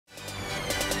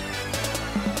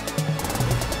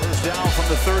out from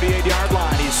the 38-yard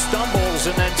line. He stumbles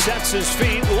and then sets his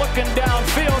feet. Looking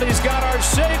downfield, he's got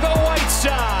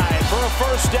Arcega-Whiteside for a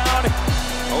first down.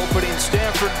 Opening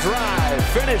Stanford drive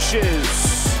finishes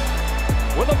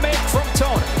with a make from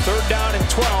Tony. 3rd down and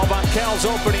 12 on Cal's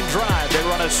opening drive. They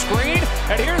run a screen,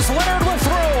 and here's Laird with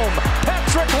room.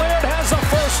 Patrick Laird has a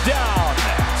first down.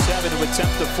 7 to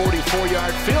attempt a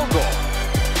 44-yard field goal.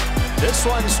 This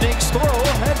one sneaks through,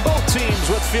 and both teams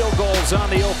with field goals on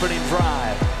the opening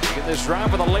drive. Taking this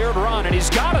drive with a Laird run, and he's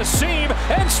got a seam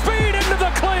and speed into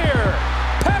the clear.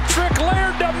 Patrick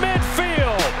Laird to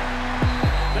midfield.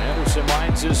 Anderson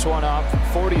lines this one up,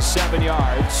 47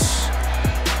 yards.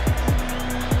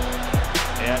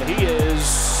 And he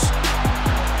is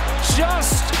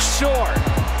just short.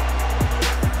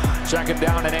 2nd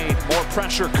down and 8. More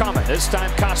pressure coming. This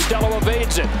time Costello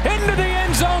evades it. Into the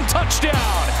end zone.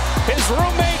 Touchdown. His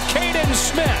roommate, Caden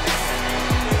Smith.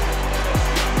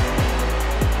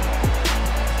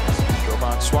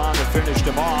 Jovan Swan that finished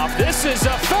him off. This is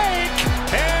a fake.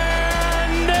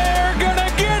 And they're going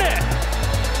to get it.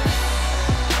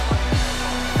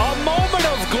 A moment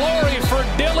of glory for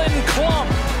Dylan Klump.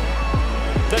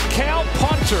 The Cal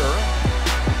punter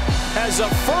has a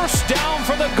first down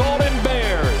for the Golden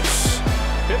Bears.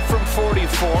 Hit from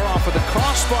 44, off of the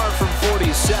crossbar from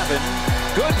 47.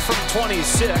 Good from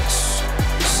 26.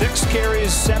 6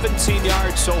 carries, 17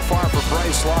 yards so far for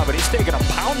Bryce Love, and he's taking a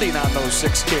pounding on those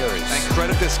 6 carries. And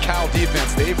credit this Cal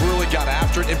defense. They've really got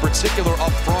after it, in particular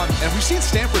up front. And we've seen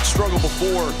Stanford struggle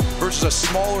before versus a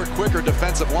smaller, quicker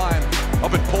defensive line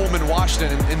up in Pullman,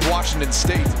 Washington, in Washington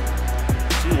State.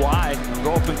 See why. I'll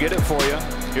go up and get it for you.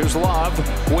 Here's Love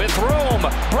with room.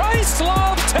 Bryce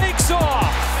Love takes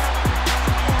off.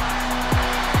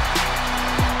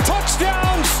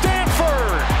 Touchdown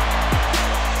Stanford.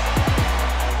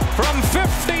 From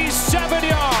 57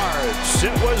 yards.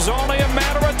 It was only a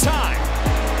matter of time.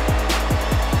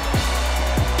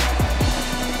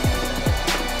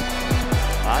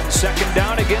 On 2nd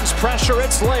down against pressure,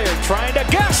 it's Laird trying to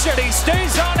gash it. He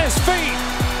stays on his feet.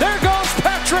 There goes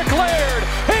Patrick Laird.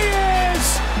 He is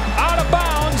out of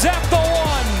bounds at the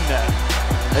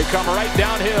 1. They come right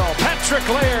downhill. Patrick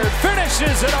Laird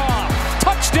finishes it off.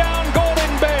 Touchdown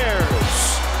Golden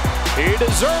Bears. He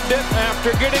deserved it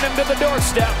after getting him to the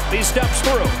doorstep. He steps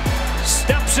through.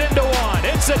 Steps into one.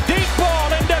 It's a deep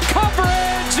ball into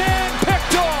coverage and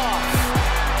picked off.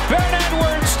 Ben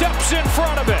Edwards steps in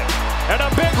front of it. And a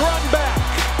big run back.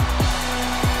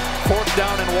 4th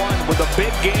down and 1 with a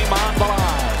big game on the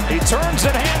line. He turns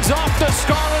and hands off to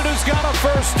Scarlett, who's got a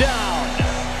first down.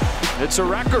 It's a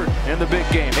record in the big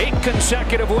game. 8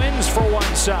 consecutive wins for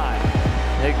one side.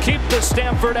 They keep the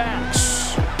Stanford Axe.